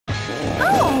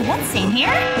What's in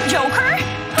here? Joker?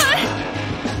 Huh?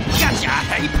 Gotcha,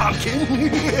 hey pumpkin!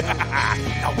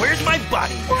 Now where's my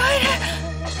body? What?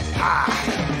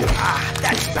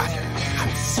 That's better.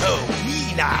 I'm so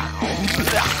me now.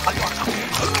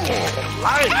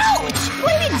 Ouch!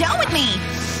 What have you done with me?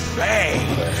 Hey.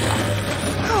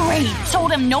 Great.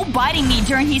 Told him no biting me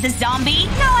during he's a zombie.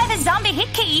 Now I have a zombie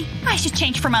hit key. I should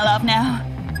change for my love now.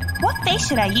 What face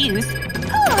should I use?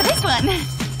 Oh, this one.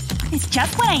 It's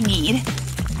just what I need.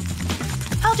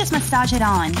 I'll just massage it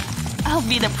on. I'll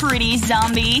be the pretty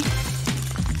zombie.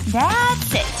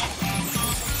 That's it.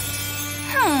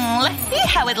 Let's see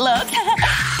how it looks.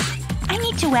 I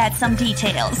need to add some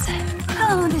details.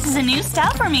 Oh, this is a new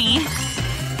style for me.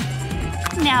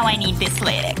 Now I need this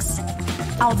latex.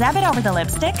 I'll dab it over the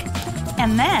lipstick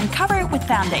and then cover it with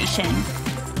foundation.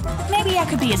 Maybe I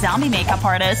could be a zombie makeup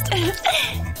artist.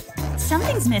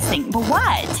 Something's missing, but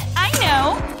what? I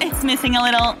know! It's missing a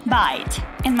little bite.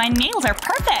 And my nails are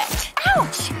perfect.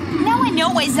 Ouch! Now I know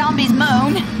why zombies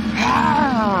moan.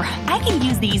 I can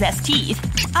use these as teeth.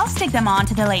 I'll stick them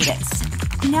onto the latex.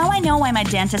 Now I know why my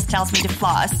dentist tells me to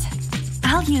floss.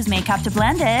 I'll use makeup to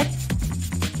blend it.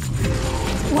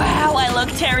 Wow, I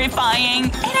look terrifying!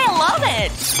 And I love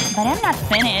it! But I'm not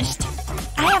finished.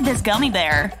 I have this gummy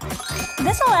bear.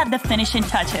 This'll add the finishing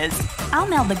touches. I'll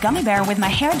melt the gummy bear with my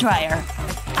hairdryer.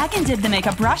 I can dip the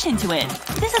makeup brush into it.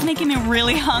 This is making me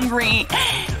really hungry.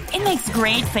 It makes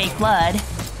great fake blood.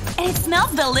 And it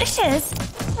smells delicious!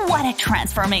 What a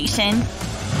transformation!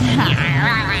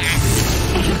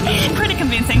 Pretty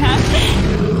convincing, huh?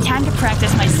 Time to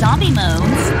practice my zombie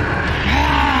moans.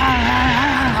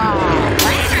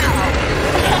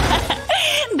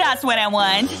 That's what I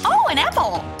want. Oh, an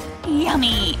apple!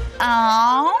 Yummy.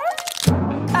 Oh.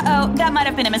 Uh-oh, that might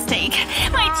have been a mistake.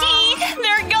 My teeth!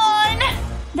 They're gone!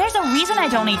 There's a reason I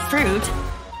don't eat fruit.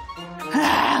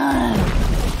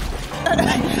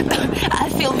 I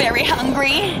feel very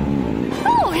hungry.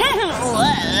 Oh.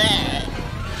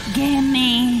 Give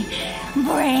me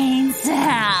brain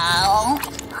cells.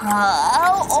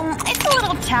 Oh, it's a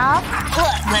little tough.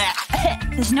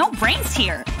 There's no brains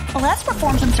here. Let's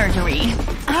perform some surgery.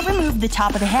 I'll remove the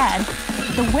top of the head.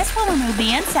 The wisp will remove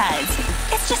the insides.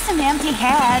 It's just an empty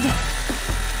head.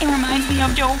 It reminds me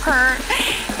of Joker.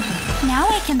 Now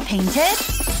I can paint it.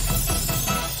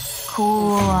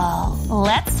 Cool.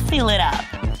 Let's fill it up.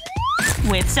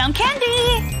 With some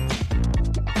candy.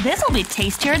 This'll be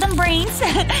tastier than brains.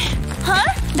 Huh?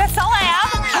 That's all I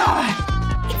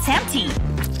have? It's empty.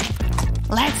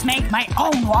 Let's make my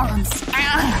own worms.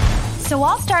 So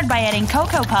I'll start by adding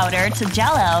cocoa powder to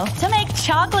Jell-O to make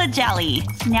chocolate jelly.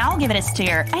 Now I'll give it a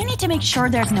stir. I need to make sure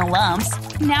there's no lumps.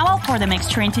 Now I'll pour the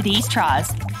mixture into these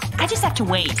straws. I just have to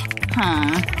wait.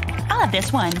 I'll have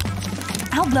this one.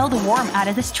 I'll blow the worm out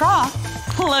of the straw.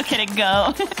 Look at it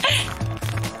go.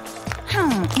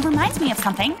 It reminds me of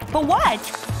something. But what?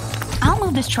 I'll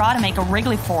move the straw to make a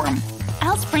wriggly form.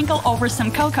 I'll sprinkle over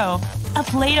some cocoa. A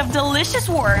plate of delicious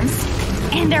worms.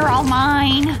 And they're all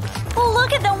mine.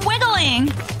 Look at them wiggling!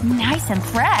 Nice and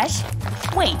fresh.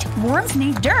 Wait, worms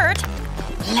need dirt?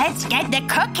 Let's get the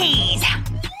cookies!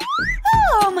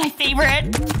 Oh, my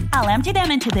favorite! I'll empty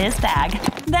them into this bag.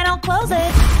 Then I'll close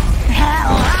it.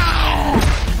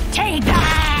 Take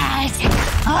that!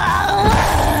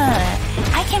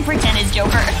 I can pretend it's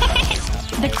Joker.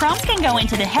 The crumbs can go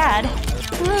into the head.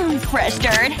 Fresh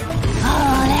dirt.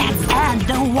 Let's add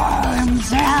the worms.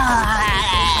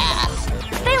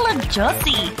 They look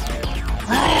juicy.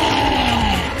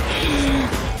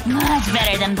 Much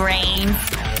better than brains.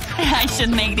 I should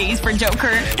make these for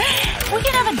Joker. We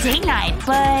can have a date night,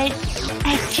 but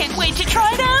I can't wait to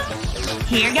try them.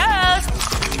 Here goes.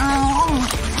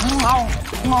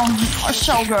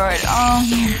 So good.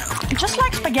 Just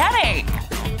like spaghetti.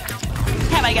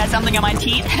 Have I got something on my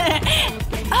teeth?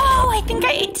 Oh, I think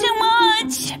I ate too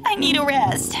much. I need a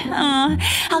rest.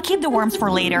 I'll keep the worms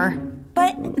for later.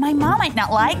 But my mom might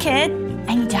not like it.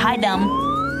 I need to hide them.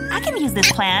 I can use this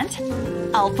plant.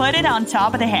 I'll put it on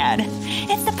top of the head.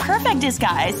 It's the perfect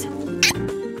disguise.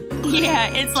 Yeah,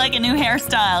 it's like a new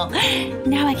hairstyle.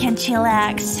 Now I can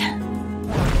chillax.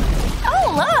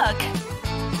 Oh, look!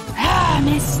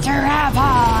 Mr. Apple,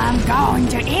 I'm going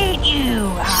to eat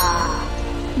you.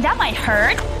 That might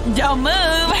hurt. Don't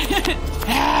move.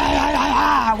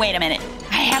 Wait a minute.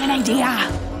 I have an idea.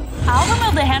 I'll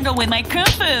remove the handle with my kung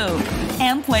fu.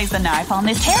 And place the knife on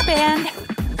this hairband.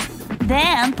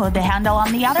 Then put the handle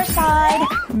on the other side.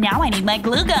 Now I need my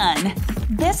glue gun.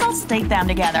 This'll stick them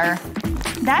together.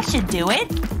 That should do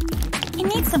it. It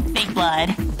needs some fake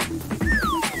blood.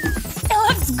 It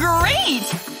looks great!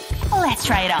 Let's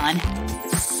try it on.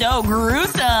 So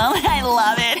gruesome. I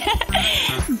love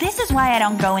it. This is why I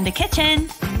don't go in the kitchen.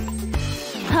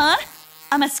 Huh?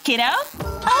 A mosquito?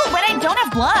 Oh, but I don't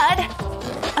have blood!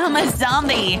 I'm a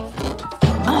zombie!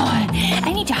 Oh,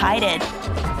 I need to hide it.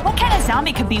 What kind of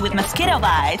zombie could be with mosquito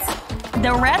bites?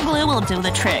 The red glue will do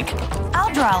the trick.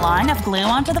 I'll draw a line of glue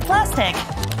onto the plastic.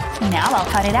 Now I'll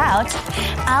cut it out.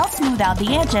 I'll smooth out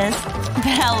the edges.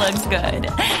 That looks good.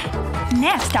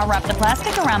 Next, I'll wrap the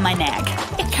plastic around my neck.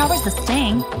 It covers the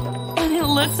sting. And it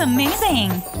looks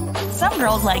amazing! Some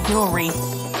girls like jewelry.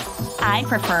 I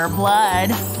prefer blood.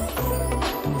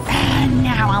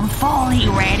 Now I'm fully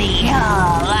ready.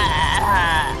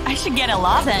 I should get a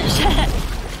lozenge.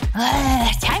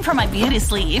 Time for my beauty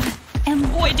sleep.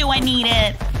 And boy do I need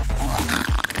it.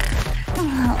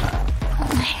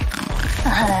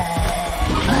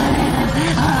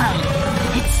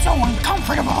 It's so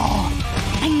uncomfortable.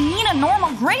 I need a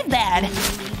normal grave bed.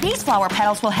 These flower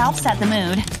petals will help set the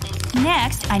mood.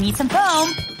 Next, I need some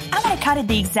foam. I'm gonna cut it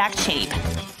the exact shape.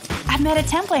 I've made a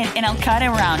template and I'll cut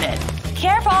around it.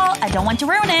 Careful, I don't want to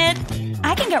ruin it.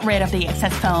 I can get rid of the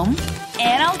excess foam.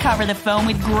 And I'll cover the foam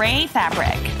with gray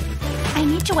fabric. I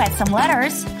need to add some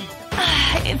letters.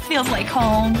 It feels like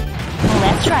home.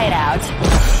 Let's try it out.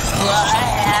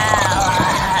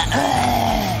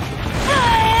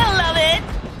 I love it.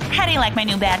 How do you like my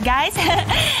new bed, guys?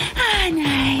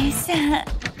 Nice.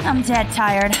 I'm dead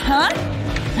tired. Huh?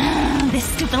 This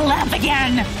stupid lamp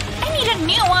again. I need a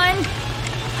new one.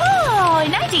 Oh,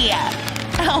 an idea.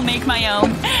 I'll make my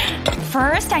own.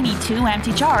 First, I need 2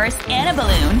 empty jars and a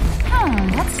balloon.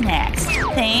 What's next?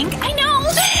 I know!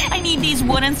 I need these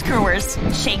wooden skewers.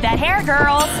 Shake that hair,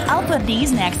 girls. I'll put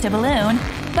these next to balloon.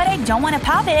 But I don't want to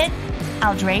pop it.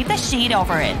 I'll drape the sheet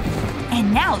over it.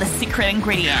 And now the secret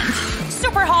ingredient.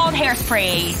 Super hot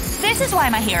hairspray. This is why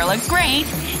my hair looks great.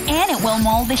 And it will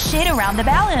mold the sheet around the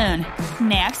balloon.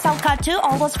 Next, I'll cut 2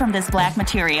 ovals from this black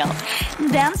material.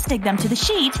 Then stick them to the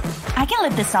sheet. I can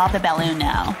lift this off the balloon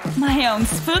now. My own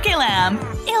spooky lamp.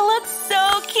 It looks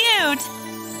so cute.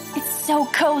 It's so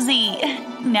cozy.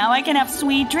 Now I can have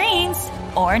sweet dreams.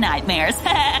 Or nightmares.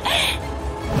 I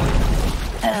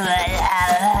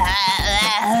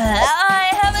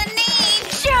have a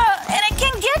niche! And I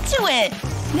can't get to it!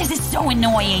 This is so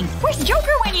annoying. Where's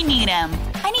Joker when you need him?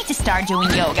 I need to start doing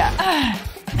yoga.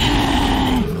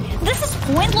 This is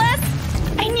pointless?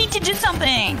 I need to do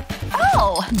something.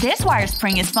 Oh, this wire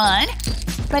spring is fun.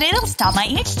 But it'll stop my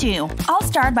itch too. I'll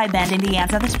start by bending the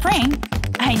ends of the spring.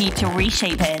 I need to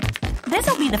reshape it.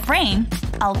 This'll be the frame.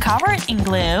 I'll cover it in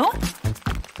glue.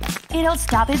 It'll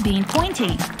stop it being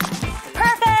pointy.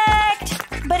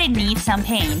 Perfect! But it needs some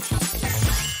paint.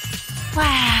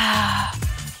 Wow.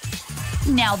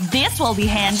 Now this will be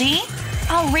handy.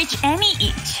 I'll reach any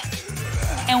itch.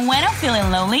 And when I'm feeling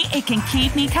lonely, it can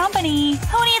keep me company.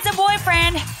 Who needs a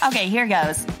boyfriend? Okay, here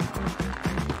goes.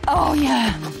 Oh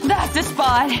yeah, that's the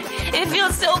spot. It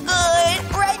feels so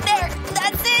good. Right there.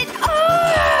 That's it.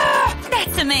 Oh,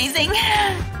 that's amazing.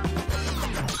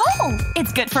 Oh,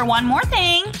 it's good for one more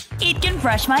thing. It can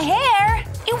brush my hair.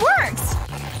 It works.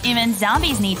 Even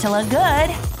zombies need to look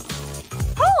good.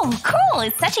 Oh, cool.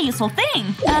 It's such a useful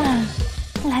thing.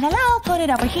 La la la, put it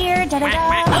over here, da da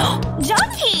da.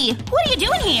 Ducky! What are you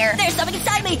doing here? There's something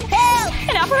inside me! Help!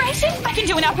 An operation? I can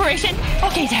do an operation.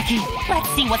 Okay, Ducky. Let's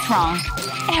see what's wrong.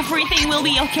 Everything will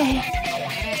be okay.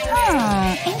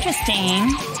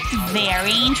 Interesting.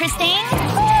 Very interesting.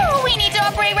 Oh, we need to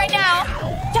operate right now.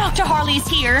 Dr. Harley's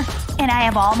here. And I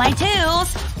have all my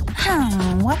tools.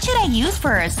 What should I use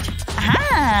first?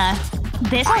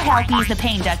 This will help ease the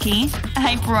pain, Ducky.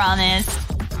 I promise.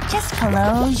 Just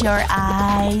close your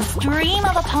eyes. Dream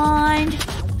of a pond.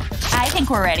 I think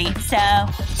we're ready, so…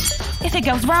 if it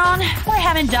goes wrong, we're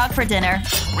having dog for dinner.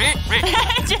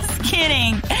 Just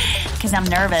kidding. Because I'm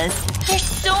nervous. There's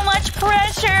so much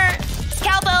pressure.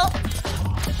 Scalpel.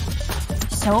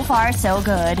 So far, so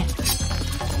good.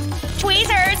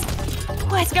 Tweezers.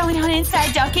 What's going on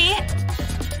inside, Ducky?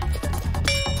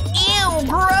 Ew,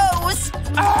 gross.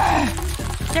 Ugh.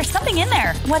 There's something in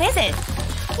there. What is it?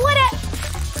 What a…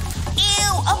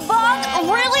 Ew, a bug?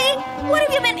 Really? What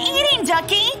have you been eating,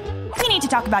 Ducky? We need to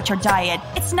talk about your diet.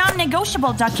 It's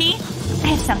non-negotiable, Ducky. I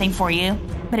have something for you.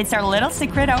 But it's our little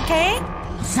secret, okay?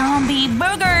 Zombie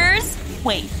boogers!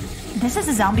 Wait, this is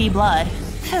a zombie blood.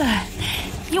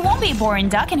 You won't be a boring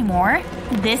duck anymore.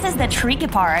 This is the tricky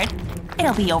part.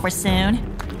 It'll be over soon.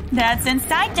 That's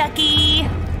inside, Ducky.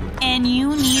 And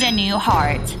you need a new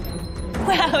heart.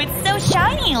 Wow, it's so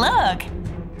shiny, look.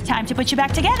 Time to put you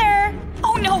back together.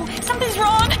 Oh no, something's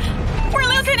wrong. We're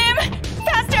losing him.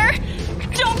 Faster.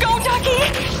 Don't go, Ducky.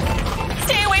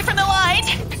 Stay away from the light.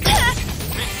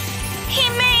 He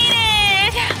made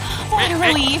it. What a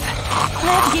relief.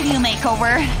 Let's give you a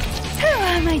makeover.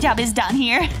 Whew, my job is done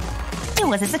here. It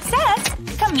was a success.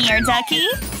 Come here, ducky.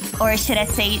 Or should I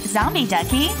say zombie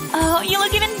ducky? Oh, you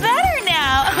look even better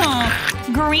now. Oh,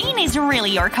 green is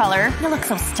really your color. You look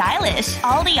so stylish.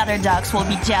 All the other ducks will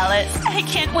be jealous. I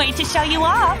can't wait to show you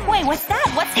off. Wait, what's that?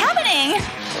 What's happening?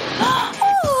 Oh,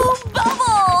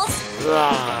 bubbles!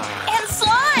 And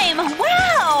slime!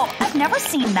 Wow! I've never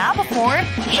seen that before.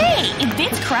 Hey, it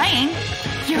beats crying.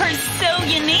 You're so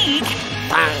unique.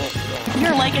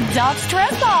 You're like a dog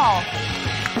stress ball.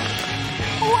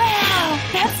 Wow,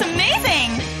 that's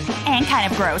amazing! And kind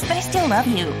of gross, but I still love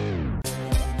you.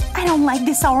 I don't like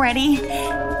this already.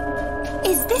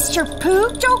 Is this your poo,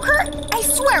 Joker? I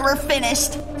swear we're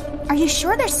finished. Are you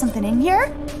sure there's something in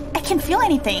here? I can't feel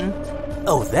anything.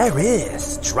 Oh, there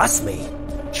is. Trust me.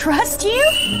 Trust you?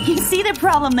 You see the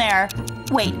problem there.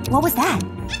 Wait, what was that?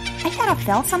 I thought I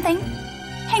felt something.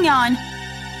 Hang on.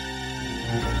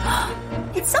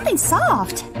 It's something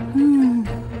soft.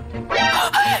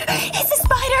 It's a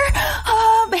spider!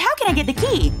 But how can I get the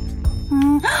key?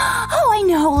 Oh, I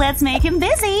know. Let's make him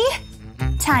busy.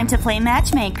 Time to play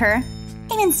matchmaker.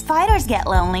 Even spiders get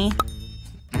lonely.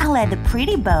 I'll add the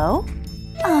pretty bow.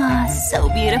 Ah, so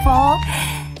beautiful.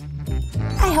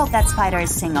 I hope that spider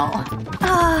is single.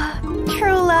 Ah,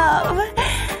 true love.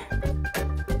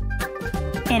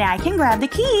 And I can grab the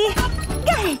key.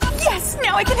 Got it! Yes!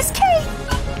 Now I can escape!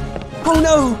 Oh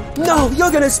no! No! You're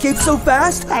gonna escape so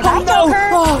fast! Bye-bye, no! Loker.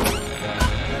 Oh.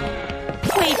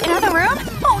 Wait, another room?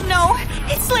 Oh no!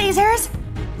 It's lasers!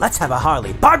 Let's have a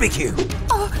Harley barbecue!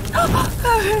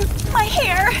 My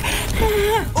hair!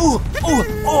 Ooh! Ooh!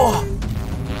 Oh!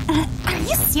 Are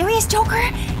you serious, Joker?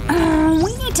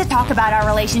 We need to talk about our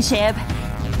relationship.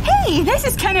 Hey, this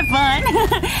is kind of fun.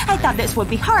 I thought this would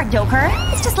be hard, Joker.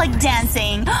 It's just like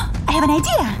dancing. I have an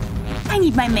idea. I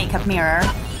need my makeup mirror.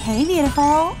 Hey,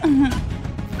 beautiful.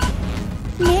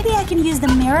 Maybe I can use the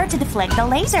mirror to deflect the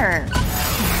laser.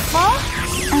 Well,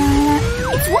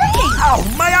 it's working. Ow!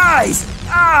 My eyes!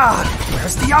 Ah!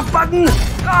 Where's the off button?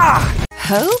 Ah!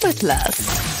 Home at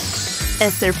last.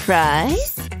 A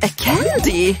surprise? A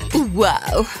candy?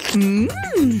 Wow.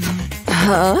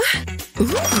 Huh?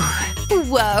 Ooh.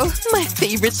 Wow, my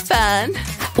favorite fan.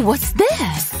 What's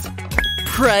this?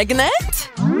 Pregnant?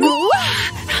 Wow,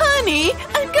 honey,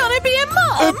 I'm gonna be a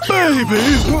mom. A baby?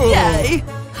 Yay.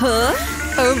 Huh?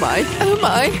 Oh my, oh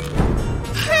my.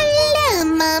 Hello,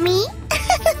 Mommy.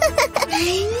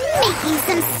 Making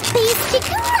some space to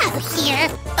grow here.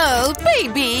 Oh,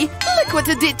 baby, look what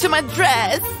you did to my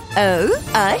dress. Oh,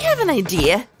 I have an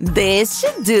idea. This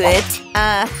should do it.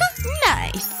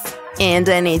 Nice. And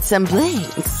I need some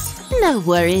blings. No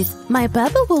worries, my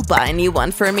Baba will buy a new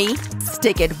one for me.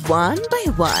 Stick it one by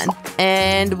one.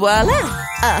 And voila!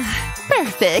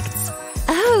 Perfect.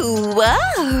 Oh,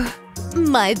 wow.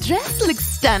 My dress looks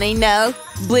stunning now.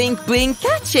 Blink, blink,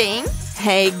 catching.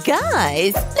 Hey,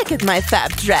 guys, look at my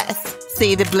fab dress.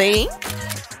 See the bling?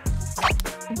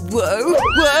 Whoa,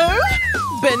 whoa!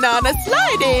 Banana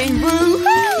sliding!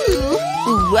 Woohoo!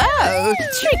 Wow!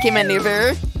 Tricky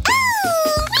maneuver!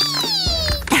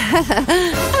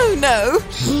 Oh no!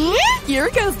 Here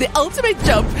goes the ultimate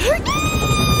jump!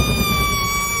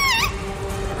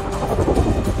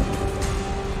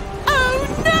 Oh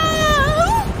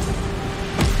no!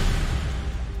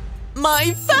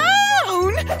 My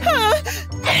phone!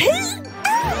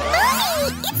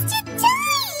 It's too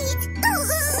tight.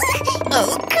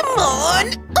 Oh, come on!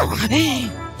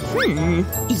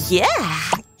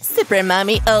 Yeah! Super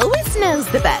Mommy always knows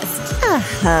the best.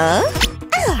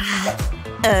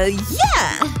 Oh,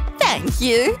 yeah! Thank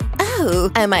you! Oh,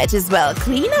 I might as well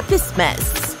clean up this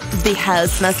mess. The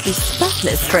house must be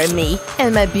spotless for me,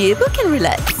 and my bubble can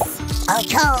relax.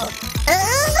 Okay.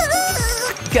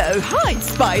 Go hide,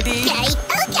 Spidey!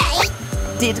 Okay.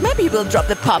 Did my bubble drop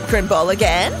the popcorn ball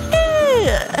again?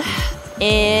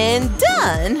 And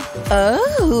done!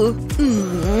 Oh,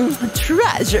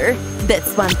 treasure!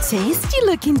 That's one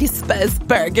tasty-looking disposed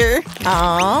burger.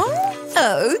 Aww!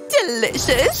 Oh,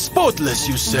 delicious! Spotless,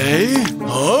 you say?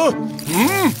 Huh?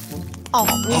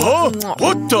 Huh?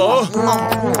 What the?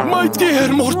 My dear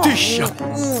Morticia!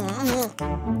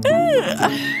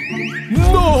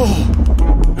 No!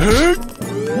 Eh?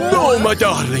 No, my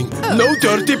darling! No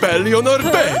dirty belly on our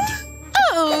bed!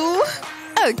 Oh!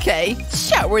 Okay,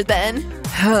 shower then.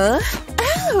 Huh?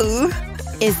 Oh!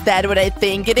 Is that what I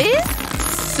think it is?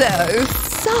 So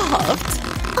soft!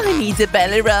 I need a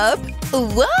belly rub.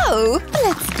 Whoa!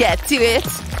 Let's get to it.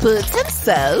 Put some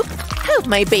soap. Hope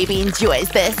my baby enjoys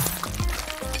this.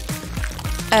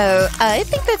 Oh, I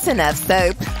think that's enough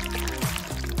soap.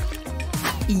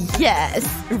 Yes,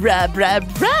 rub, rub,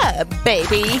 rub,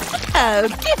 baby. Oh,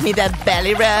 give me that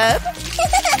belly rub.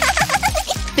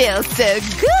 Feels so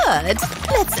good.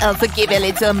 Let's also give a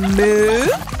little move.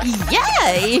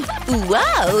 Yay!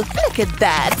 Wow, look at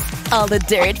that. All the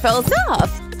dirt falls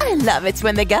off. I love it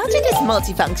when the gadget is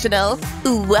multifunctional.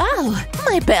 Wow,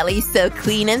 my belly's so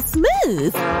clean and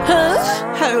smooth.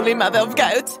 Huh? Holy mother of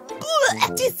God.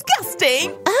 Blech,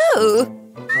 disgusting. Oh.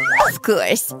 Of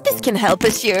course, this can help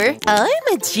us, sure. I'm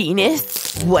a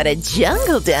genius. What a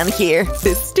jungle down here.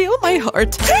 This steal my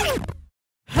heart.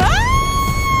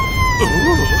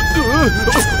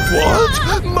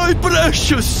 What? My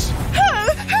precious!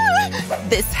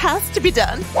 This has to be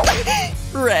done.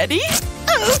 Ready?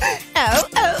 Oh, ow,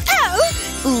 ow, ow!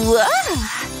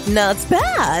 Wow. Not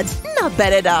bad. Not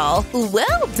bad at all.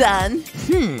 Well done.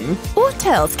 What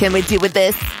else can we do with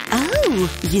this? Oh,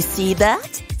 you see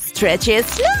that? Stretchy as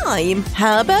slime.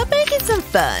 How about making some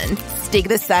fun? Stick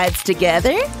the sides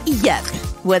together? Yep.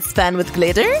 What's fun with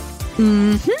glitter?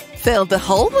 Fill the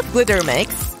hole with glitter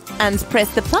mix and press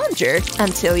the plunger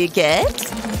until you get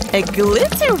a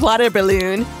glitter water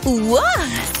balloon. Wow,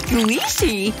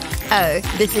 squishy. Oh,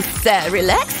 this is so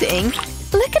relaxing.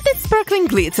 Look at this sparkling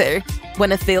glitter.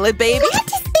 Wanna feel it, baby? What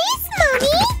is this,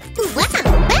 Mommy? Wow,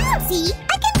 bouncy!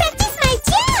 I can practice my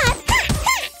jazz!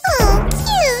 Oh,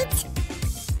 cute!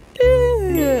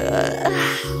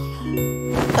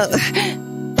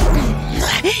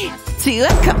 Too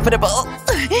uncomfortable.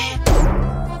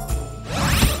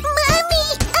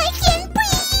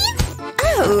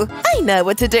 Oh, I know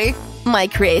what to do. My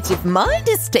creative mind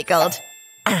is tickled.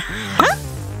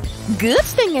 Good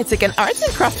thing I took an arts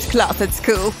and crafts class at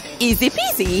school. Easy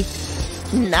peasy.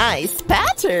 Nice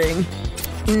pattern.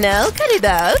 Now cut it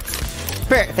out.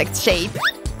 Perfect shape.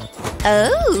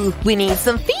 Oh, we need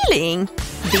some feeling.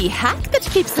 The hack that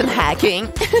keeps on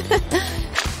hacking.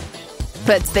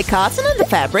 Put the cotton on the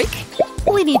fabric.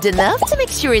 We need enough to make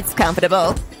sure it's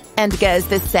comfortable. And goes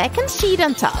the second sheet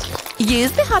on top.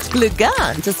 Use the hot glue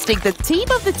gun to stick the tip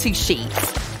of the two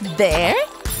sheets. There.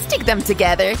 Stick them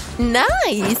together.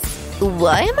 Nice!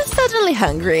 Why am I suddenly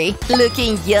hungry?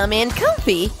 Looking yummy and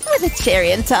comfy with a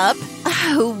cherry on top.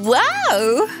 Oh,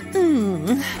 wow!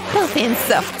 Healthy and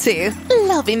soft too.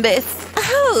 Loving this.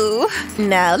 Oh!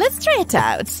 Now let's try it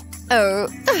out. Oh.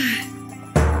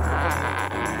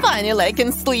 Finally I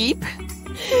can sleep.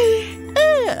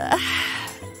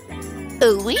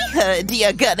 We heard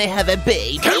you're gonna have a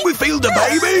baby. Can we feel the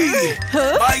baby?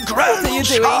 Huh? My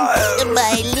grandchild!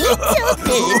 My little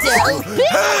poodle!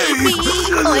 Hey!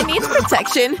 Oh, I need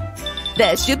protection.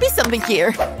 There should be something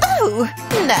here. Oh,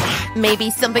 nah, maybe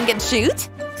something can shoot?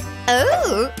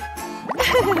 Oh.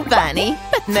 Funny,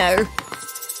 but no.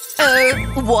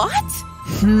 What?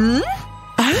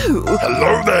 Oh.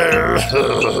 Hello there!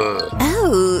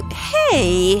 Oh,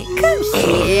 hey, come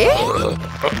here.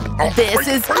 This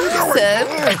is awesome.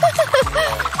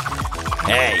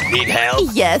 Hey, need help?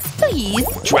 Yes, please.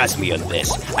 Trust me on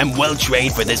this. I'm well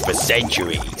trained for this for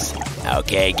centuries.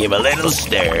 Okay, give a little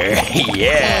stir.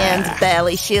 Yeah. And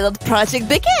belly shield project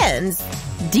begins.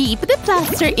 Dip the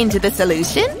plaster into the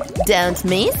solution. Don't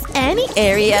miss any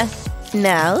area.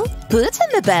 Now, put on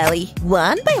the belly,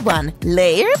 one by one,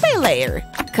 layer by layer.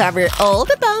 Cover all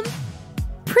the bump.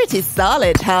 Pretty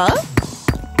solid, huh?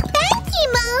 Thank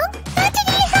you, Mom! How did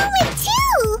you help me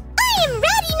too? I am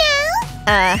ready now!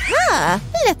 Aha!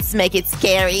 Let's make it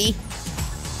scary.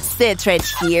 Sit right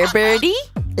here, birdie.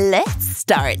 Let's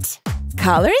start.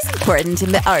 Color is important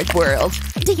in the art world.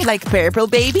 Do you like purple,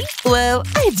 baby? Well,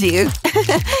 I do.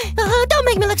 Don't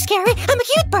make me look scary. I'm a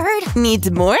cute bird.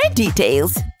 Need more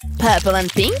details. Purple and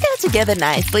pink go together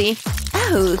nicely.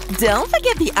 Oh, don't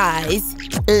forget the eyes.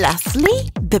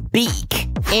 Lastly, the beak.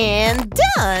 And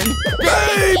done!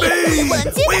 Baby!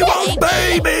 We want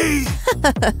baby!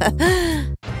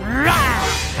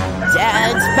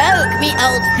 Don't poke me,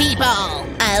 old people!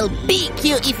 I'll beak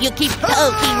you if you keep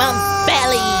poking Mom's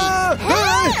belly!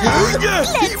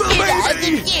 Let's get out of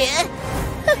here!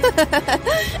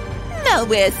 Now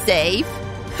we're safe.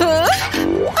 Huh?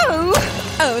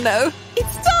 Oh no!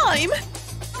 It's time!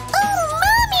 Oh,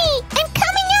 Mommy! I'm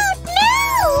coming out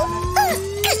now!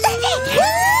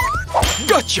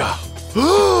 Gotcha!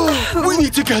 We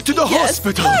need to get to the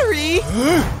hospital! Hurry!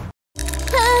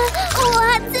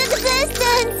 What's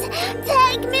existence?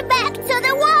 Take me back to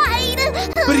the wild!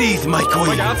 Breathe, my queen! Oh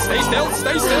my god, stay still,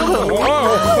 stay still!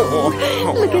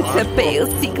 Look at her pale,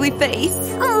 sickly face.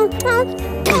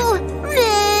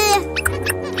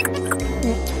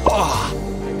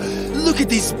 Look at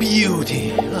this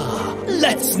beauty!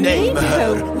 Let's name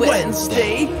her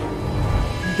Wednesday!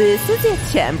 This is your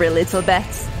chamber, little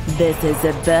bat. This is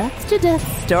a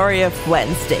birth-to-death story of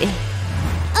Wednesday.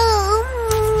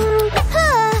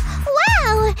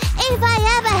 Wow! If I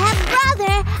ever have a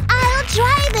brother, I'll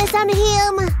try this on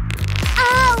him.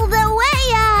 All the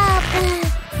way up.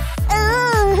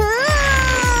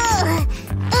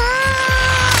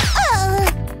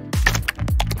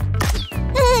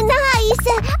 Nice.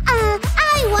 I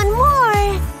want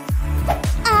more.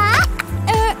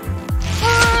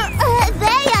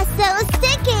 They are so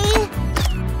sticky.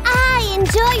 I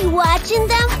enjoy watching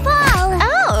them fall.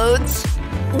 Ouch!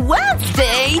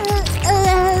 Wednesday!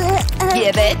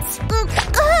 Give it.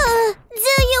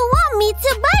 Do you want me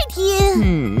to bite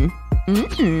you?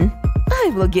 I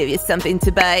will give you something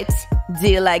to bite. Do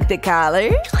you like the color?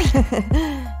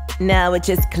 Now we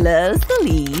just close the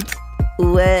lid.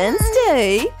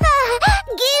 Wednesday.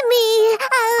 Gimme!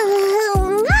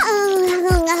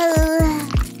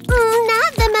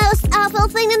 Not the most awful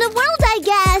thing in the world, I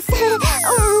guess.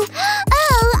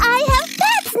 I have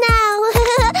pets now.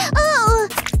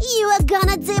 You are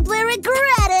gonna deeply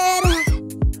regret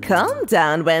it. Calm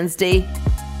down, Wednesday.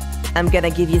 I'm gonna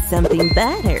give you something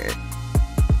better.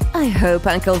 I hope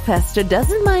Uncle Fester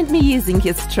doesn't mind me using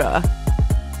his straw.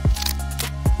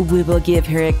 We will give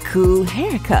her a cool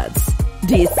haircut.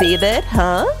 Do you see that,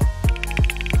 huh?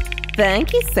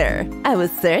 Thank you, sir. I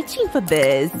was searching for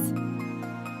this.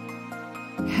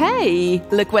 Hey,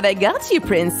 look what I got you,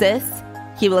 princess.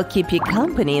 He will keep you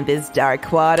company in these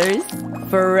dark waters,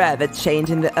 forever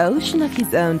changing the ocean of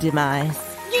his own demise.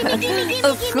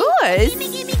 Of course.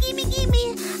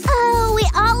 Gimme. Oh, we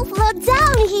all float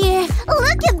down here.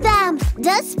 Look at them.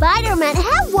 Does Spider-Man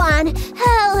have one?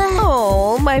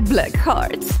 Oh, my black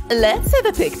heart. Let's see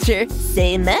the picture.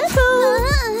 Say metal.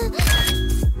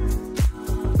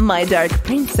 My dark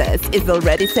princess is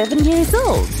already 7 years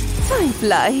old. Time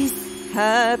flies.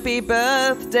 Happy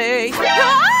birthday. Hey,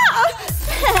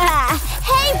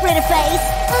 pretty face.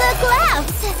 Look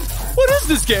left. What is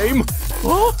this game?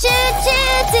 Oh,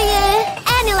 Choo-choo to you.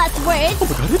 Any last words? oh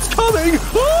my god, it's coming!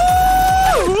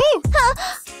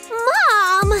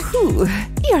 Mom! Ooh,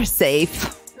 you're safe.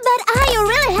 But are you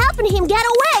really helping him get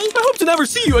away? I hope to never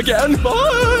see you again.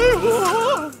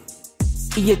 Bye!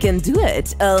 You can do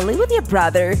it only with your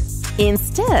brother.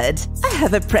 Instead, I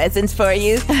have a present for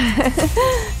you.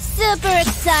 Super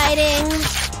exciting.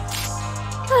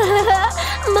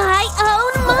 My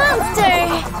own monster!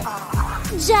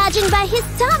 Judging by his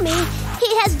tummy,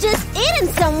 he has just eaten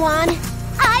someone.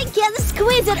 I can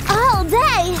squeeze it all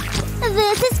day.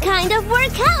 This is kind of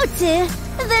workout too.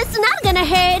 This is not gonna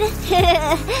hurt.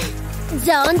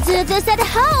 Don't do this at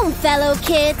home, fellow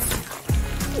kids.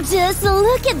 Just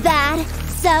look at that.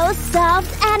 So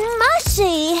soft and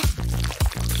mushy.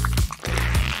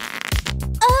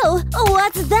 Oh,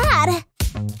 what's that?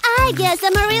 I guess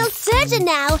I'm a real surgeon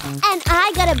now, and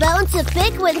I got a bone to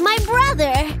pick with my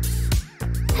brother.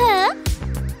 Huh?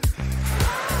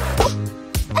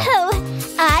 Oh,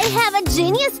 I have a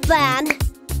genius plan.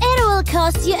 It will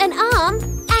cost you an arm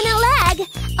and a leg,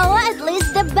 or at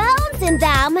least the bones in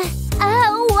them.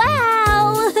 Oh,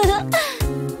 wow!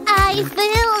 I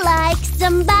feel like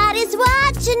somebody's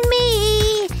watching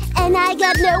me, and I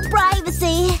got no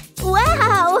privacy.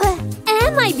 Wow!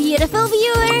 And my beautiful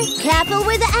viewer, grapple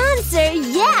with the answer,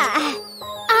 yeah!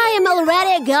 I am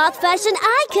already a goth fashion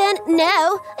icon.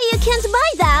 No, you can't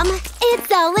buy them.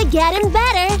 It's only getting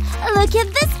better. Look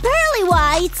at this pearly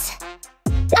white.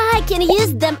 I can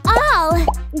use them all.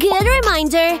 Good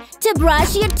reminder to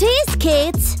brush your teeth,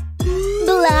 kids.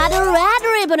 Blood red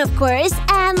ribbon, of course,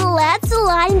 and let's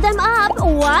line them up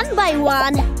one by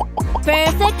one.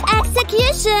 Perfect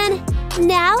execution.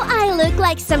 Now I look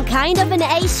like some kind of an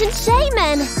ancient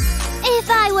shaman. If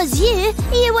I was you,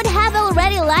 you would have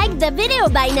already liked the video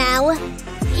by now.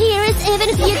 Here is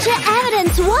even future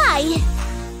evidence why.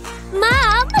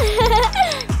 Mom!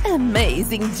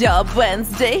 Amazing job,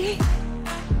 Wednesday.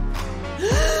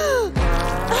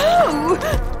 Oh,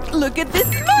 look at this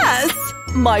mess.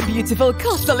 My beautiful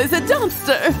castle is a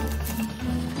dumpster.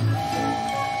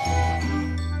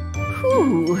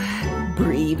 Whew.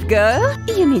 Breathe, girl.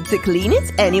 You need to clean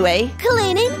it anyway.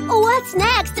 Cleaning? What's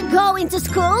next? Going to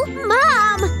school?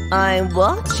 Mom! I'm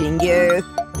watching you.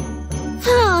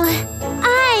 Oh,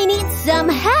 I need some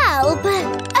help.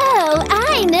 Oh,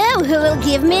 I know who will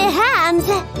give me a hand.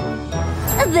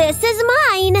 This is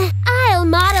mine. I'll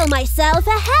model myself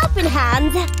a helping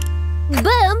hand.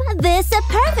 Boom! This is a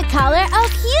perfect color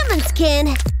of human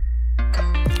skin.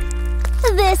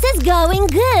 This is going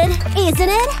good, isn't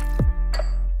it?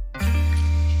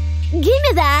 Give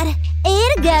me that.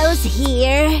 It goes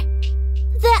here.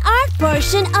 The art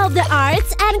portion of the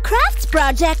arts and crafts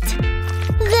project.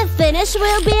 The finish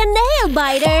will be a nail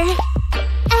biter.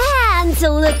 And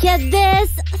look at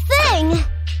this thing.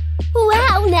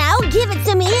 Wow, now give it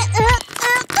to me.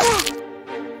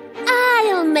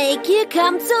 I'll make you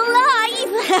come to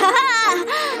life.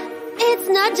 It's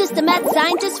not just a mad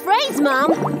scientist phrase,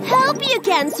 Mom. Hope you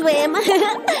can swim.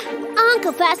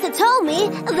 Uncle Faster told me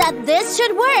that this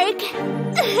should work.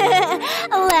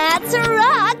 Let's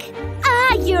rock.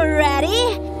 Are you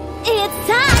ready? It's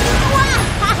time.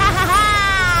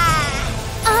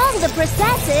 All the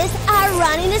processes are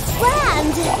running as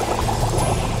planned.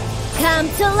 Come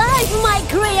to life, my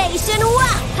creation.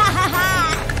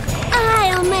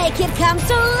 I'll make it come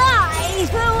to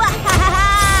life.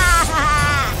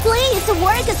 Please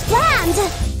work as planned.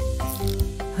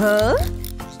 Huh?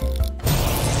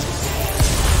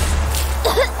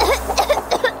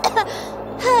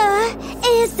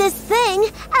 Is this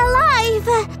thing alive?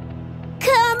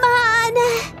 Come on.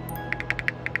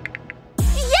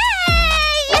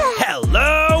 Yay!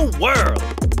 Hello, world!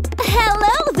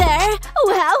 Hello there.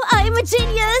 Wow, I'm a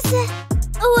genius.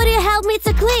 Would you help me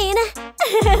to clean?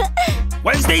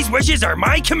 Wednesday's wishes are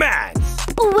my commands.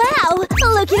 Wow,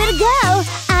 look at it go.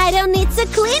 I don't need to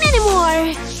clean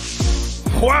anymore.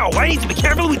 Wow, I need to be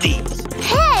careful with these.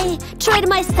 Hey, treat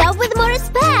myself with more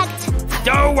respect.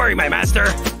 Don't worry, my master.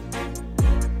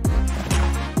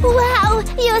 Wow,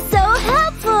 you're so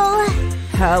helpful.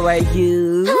 How are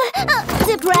you?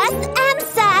 Depressed and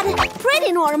sad.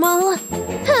 Pretty normal.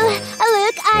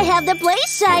 Look, I have the blade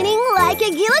shining like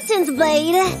a guillotine's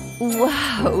blade.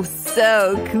 Wow,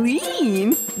 so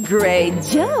clean. Great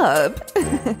job.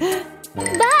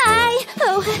 Bye.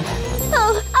 Oh,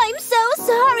 I'm so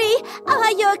sorry.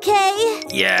 Are you okay?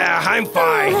 Yeah, I'm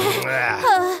fine.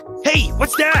 Hey,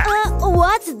 what's that?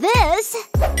 What's this?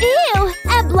 Ew,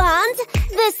 a blonde.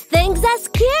 These things that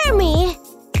scare me.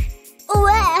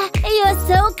 Wow, you're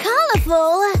so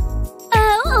colorful.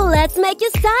 Oh, let's make you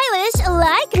stylish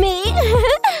like me.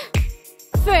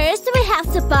 First, we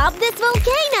have to pop these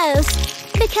volcanoes.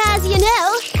 Because, you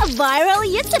know, viral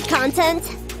YouTube content.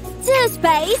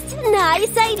 Toothpaste,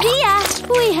 nice idea.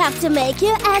 We have to make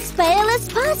you as pale as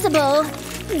possible.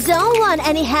 Don't want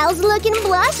any house-looking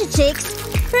blushy cheeks.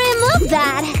 Remove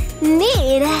that.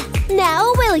 Need.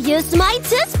 Now we'll use my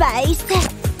toothpaste.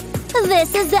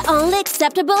 This is the only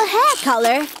acceptable hair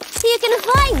color. You can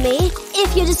find me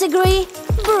if you disagree.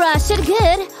 Brush it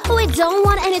good. We don't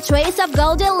want any trace of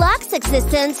Goldilocks'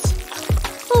 existence.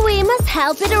 We must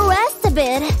help it rest a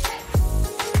bit.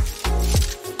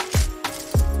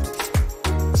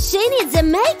 She needs a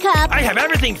makeup. I have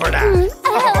everything for that.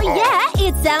 Oh, yeah,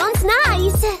 it sounds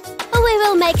nice. We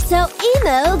will make so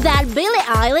emo that Billie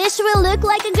Eilish will look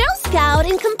like a Girl Scout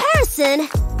in comparison.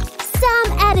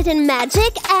 Some editing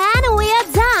magic and we are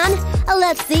done.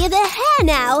 Let's see the hair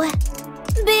now.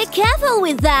 Be careful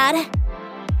with that.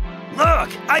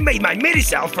 Look, I made my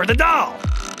mini-self for the doll.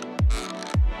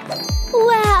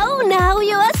 Wow, now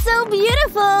you are so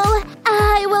beautiful.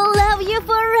 I will love you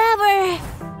forever.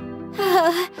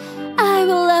 I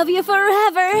will love you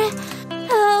forever.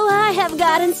 Oh, I have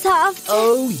gotten soft.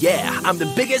 Oh, yeah. I'm the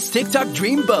biggest TikTok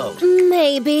dreamboat.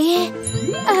 Maybe.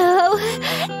 Oh,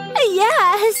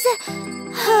 yes.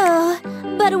 Oh,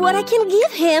 but what I can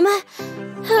give him?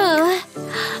 Oh,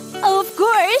 of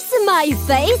course, my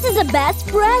face is the best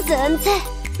present.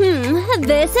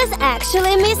 This is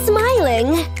actually me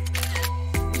smiling.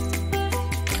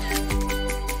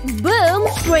 Boom,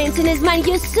 sprinting is my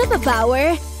new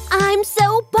superpower. I'm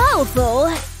so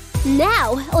powerful.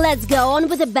 Now, let's go on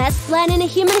with the best plan in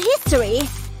human history.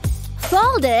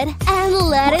 Fold it and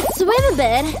let it swim a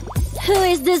bit. Who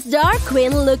is this dark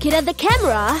queen looking at the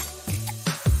camera?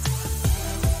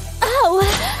 Oh,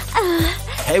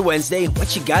 Hey, Wednesday,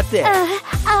 what you got there?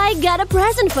 I got a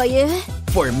present for you.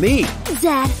 For me?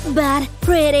 That bad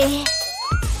pretty.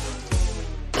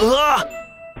 Ugh!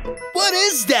 What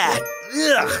is that?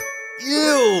 Ugh!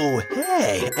 Ew!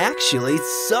 Hey, actually,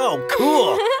 it's so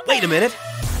cool. Wait a minute.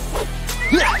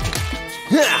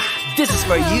 This is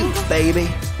for you, baby.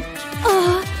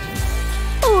 Oh,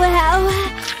 wow.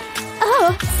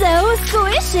 Oh, so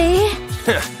squishy.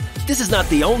 This is not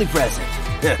the only present.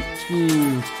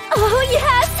 Oh,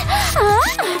 yes!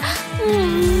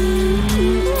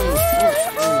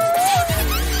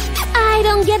 I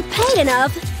don't get paid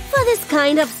enough for this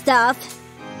kind of stuff.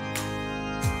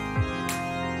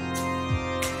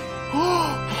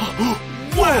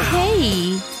 Wow!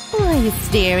 Hey, why are you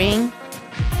staring?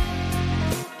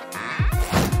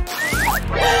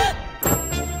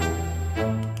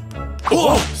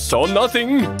 Oh, saw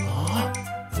nothing.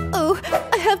 Oh,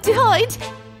 I have to hide.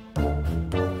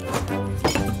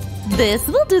 This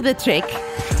will do the trick.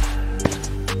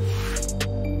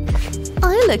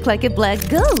 look like a black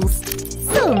ghost.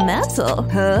 So metal,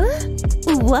 huh?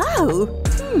 Wow.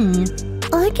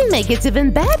 I can make it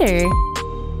even better.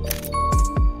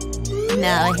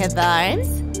 Now I have arms.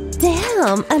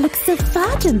 Damn, I look so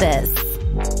fat in this.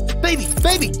 Baby,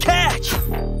 catch!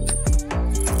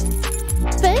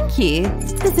 Thank you.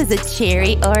 This is a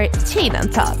cherry or chain on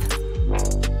top.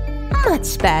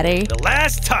 Much better. The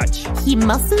last touch. He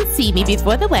mustn't see me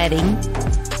before the wedding.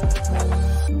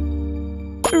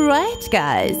 Right,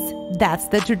 guys. That's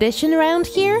the tradition around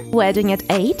here. Wedding at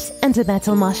 8 and a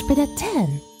metal mosh pit at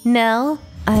 10. Now,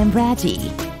 I'm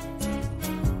ready.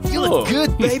 You look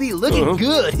good, baby. Looking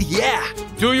good. Yeah.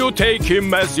 Do you take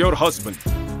him as your husband?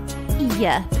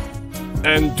 Yeah.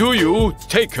 And do you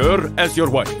take her as your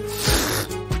wife?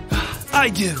 I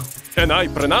do. And I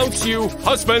pronounce you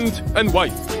husband and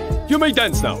wife. You may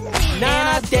dance now.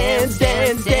 Now I dance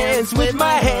with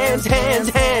my hands.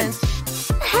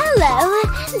 Hello,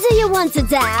 do you want to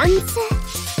dance?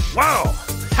 Wow,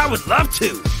 I would love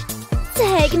to.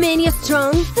 Take me in your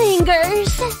strong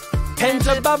fingers. Hands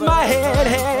above my head,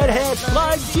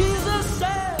 like Jesus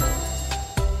said.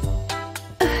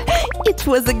 It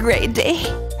was a great day.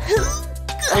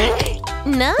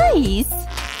 Nice.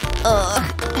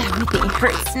 Everything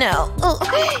hurts now.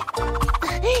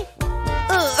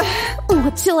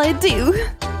 What shall I do?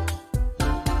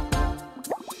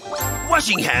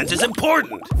 Washing hands is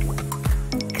important.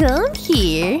 Come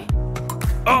here.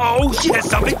 Oh, she has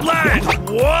something planned.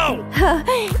 Whoa.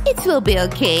 It will be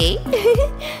okay.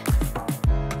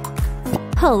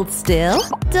 Hold still.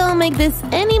 Don't make this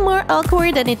any more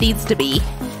awkward than it needs to be.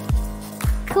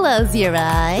 Close your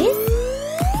eyes.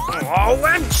 Oh,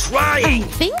 I'm trying. I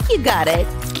think you got it.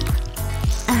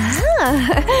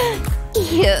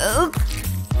 Ew.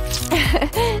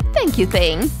 Thank you,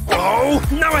 thing. Oh,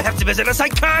 now I have to visit a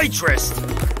psychiatrist.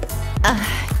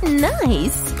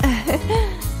 Nice.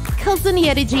 Cousin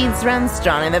Yeti genes run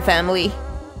strong in the family.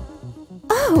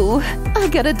 Oh, I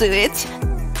gotta do it.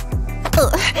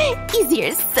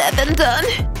 Easier said than done.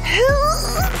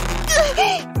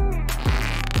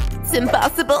 It's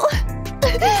impossible.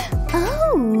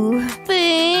 Oh,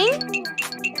 thing.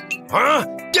 Huh?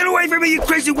 Get away from me, you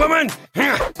crazy woman!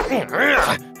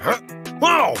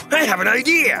 Whoa, I have an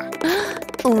idea!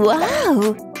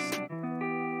 Wow.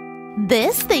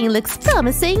 This thing looks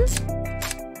promising.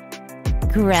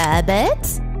 Grab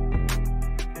it.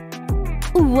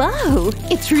 Wow,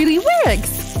 it really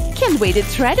works. Can't wait to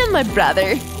try it on my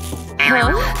brother.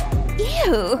 Huh?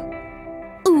 Ew.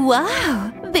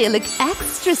 Wow, they look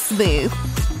extra smooth.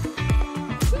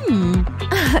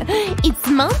 It's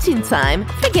mountain time.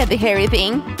 Forget the hairy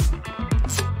thing.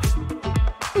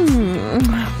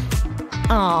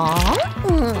 Aww.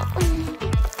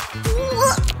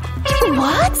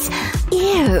 What?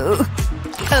 Ew.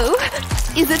 Oh,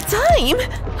 is it time?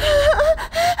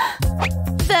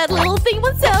 That little thing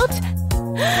was out.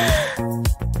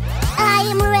 I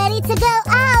am ready to go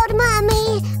out,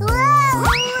 Mommy.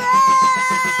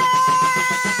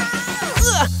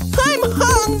 I'm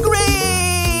hungry.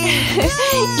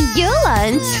 Your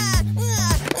lunch.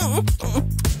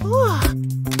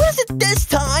 Was it this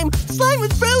time? Slime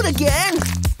with fruit again?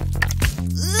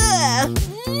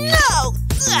 No!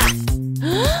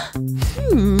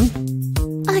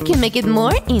 I can make it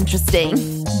more interesting.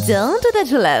 Don't do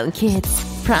that alone, kids.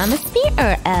 Promise me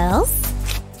or else.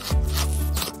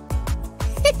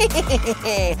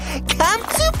 Come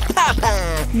to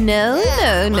Papa! No,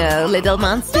 little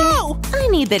monster. No! I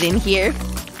need that in here.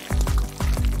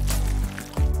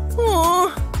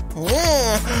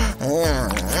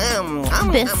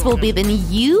 This will be the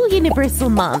new universal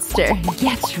monster.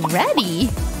 Get ready.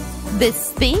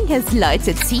 This thing has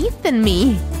lighter teeth than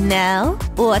me. Now,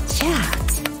 watch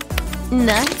out.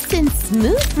 Nice and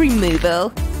smooth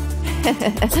removal.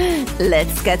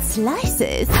 Let's get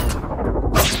slices.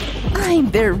 I'm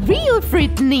the real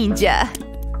fruit ninja.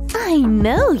 I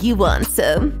know you want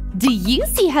some. Do you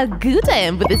see how good I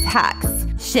am with these hacks?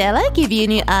 Shall I give you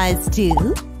new eyes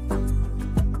too?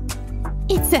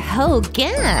 It's a whole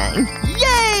gang.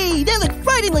 Yay! They look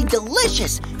frighteningly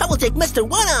delicious. I will take Mr.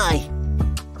 One-Eye.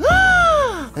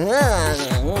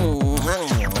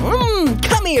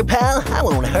 Come here, pal. I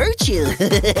won't hurt you.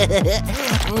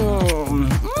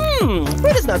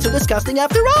 Fruit is not so disgusting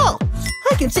after all.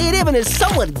 I can say it even is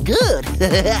somewhat good.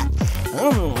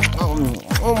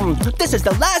 This is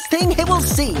the last thing he will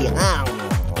see.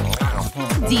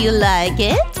 Do you like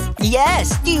it?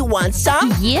 Yes. Do you want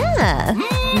some? Yeah.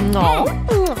 No.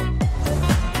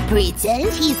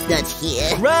 Pretend he's not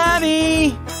here.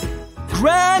 Granny!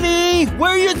 Granny!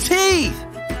 Where are your teeth?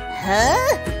 Huh?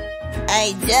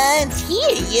 I don't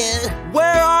hear you.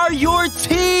 Where are your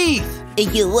teeth?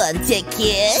 You want a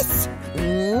kiss?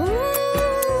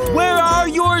 Where are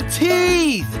your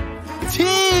teeth?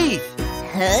 Teeth!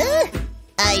 Huh?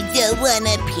 I don't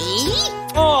wanna pee?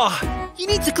 Oh, you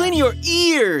need to clean your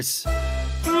ears.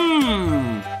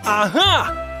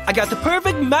 Aha! I got the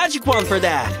perfect magic wand for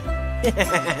that.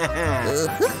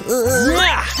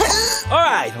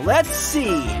 Alright, let's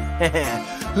see.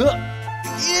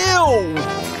 Ew!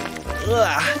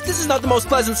 This is not the most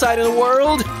pleasant sight in the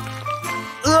world.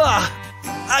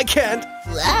 I can't.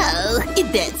 Wow,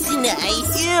 that's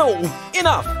nice. Ew!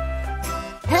 Enough!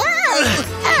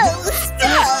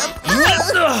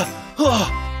 Stop!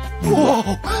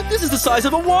 Whoa! This is the size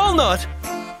of a walnut!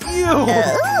 Ew!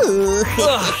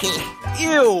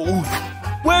 Ew!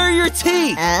 Where are your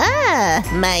teeth? Ah,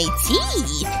 my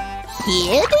teeth.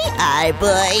 Here they are,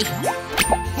 boy.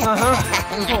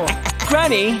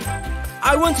 Granny,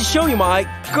 I want to show you my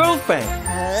girlfriend.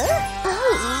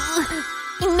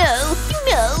 No,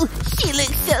 she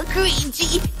looks so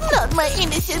cringy. Not my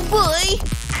innocent boy.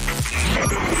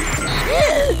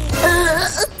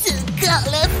 Too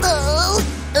colorful.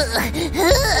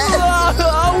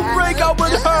 I'll break up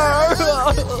with her!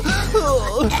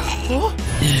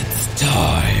 It's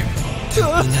time to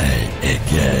play a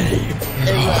game.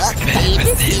 Rock,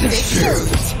 paper, scissors,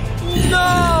 shoot.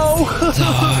 No!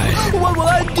 Time. What will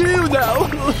I do now?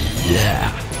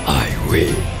 Yeah, I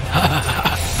win.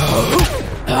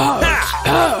 Ouch!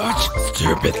 Ouch!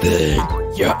 Stupid thing.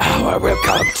 Your hour will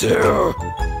come too.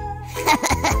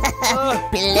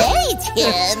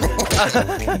 Playtime!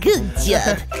 Good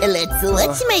job. Let's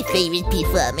watch my favorite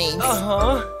performance.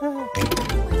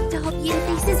 Doll beauty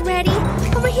face is ready.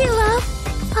 Over here, love.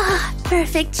 Ah,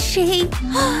 perfect shape.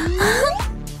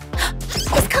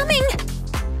 He's coming.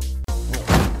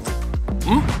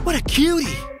 What a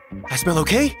cutie! I smell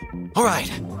okay?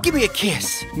 Alright, give me a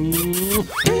kiss.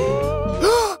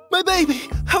 My baby!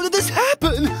 How did this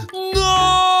happen?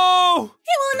 No!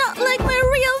 He will not like my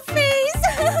real face.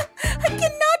 I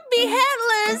cannot be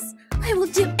headless. I will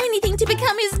do anything to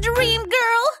become his dream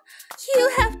girl. You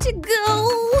have to go.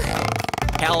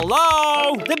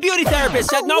 Hello! The beauty therapist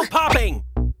said no popping!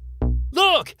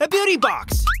 Look, a beauty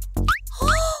box!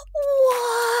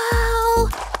 Wow.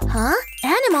 Huh?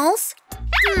 Animals?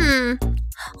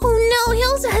 Oh no, he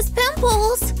also has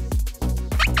pimples.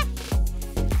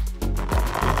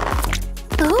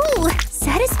 Oh,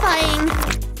 satisfying.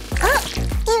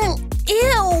 Ew.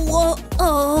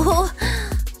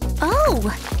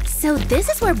 Oh, so this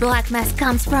is where black mass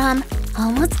comes from.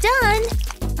 Almost done.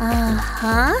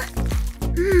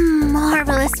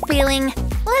 Marvelous feeling.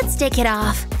 Let's take it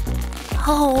off.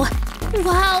 Oh,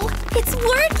 wow, it's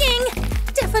working.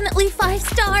 Definitely 5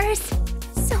 stars.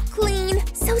 So clean,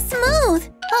 so smooth.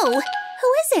 Oh,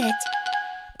 who is it?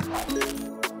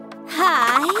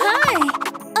 Hi. Hi.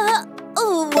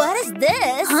 What is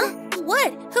this? Huh?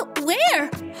 What? Where?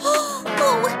 Oh,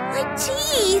 my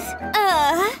teeth.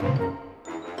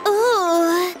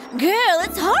 Oh, girl,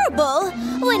 it's horrible.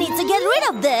 We need to get rid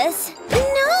of this.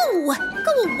 No,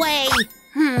 go away.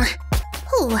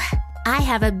 Ooh, I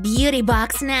have a beauty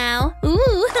box now.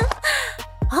 Ooh.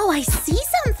 Oh, I see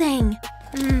something.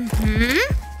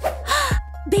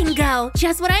 Bingo,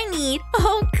 just what I need.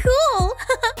 Oh, cool.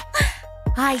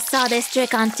 I saw this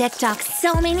trick on TikTok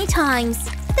so many times.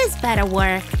 This better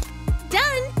work.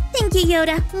 Done. Thank you,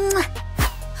 Yoda.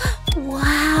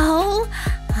 Wow.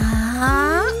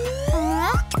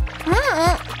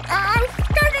 I'm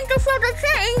starting to feel the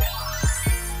change.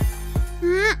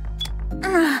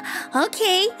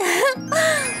 Okay.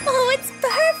 Oh, it's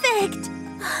perfect.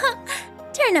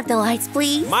 Turn up the lights,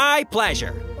 please. My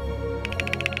pleasure.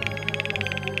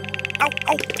 Ow,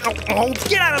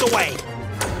 get out of the way!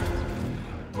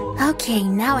 Okay,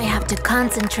 now I have to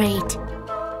concentrate.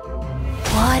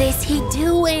 What is he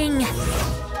doing?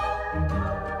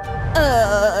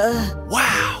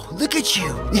 Wow, look at you!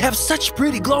 You have such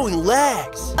pretty glowing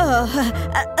legs!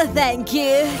 Thank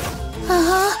you.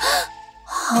 Huh?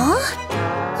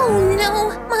 Oh no,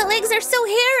 my legs are so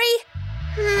hairy.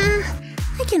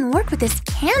 I can work with this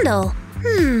candle.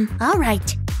 All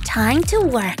right, time to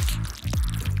work.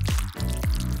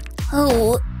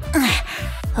 Oh,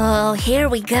 here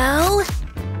we go.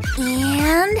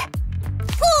 And...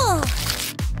 oh!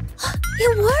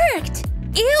 It worked!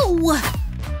 Ew!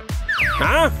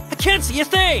 Huh? I can't see a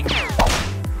thing!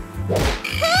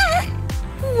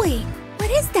 Wait, what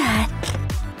is that?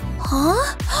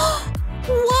 Huh?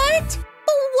 What?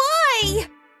 Why?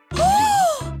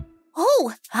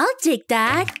 Oh, I'll take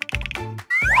that.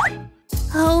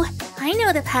 Oh, I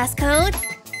know the passcode.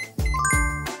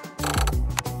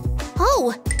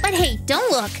 Oh, but hey,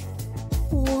 don't look.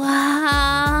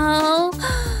 Wow.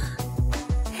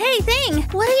 Hey, thing!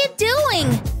 What are you doing?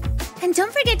 And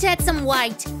don't forget to add some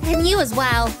white. And you as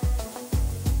well.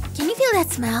 Can you feel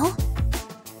that smell?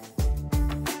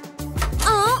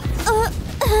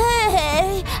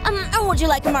 Hey, would you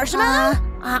like a marshmallow?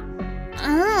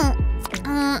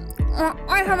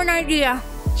 I have an idea.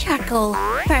 Charcoal.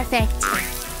 Perfect.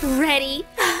 Ready?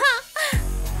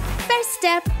 First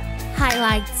step,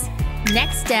 highlights.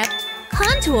 Next step,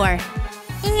 contour.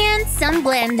 And some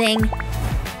blending.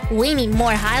 We need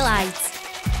more highlights.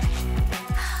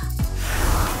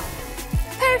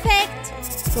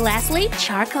 Perfect. Lastly,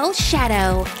 charcoal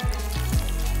shadow.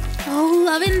 Oh,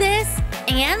 loving this.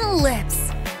 And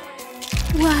lips.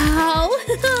 Wow.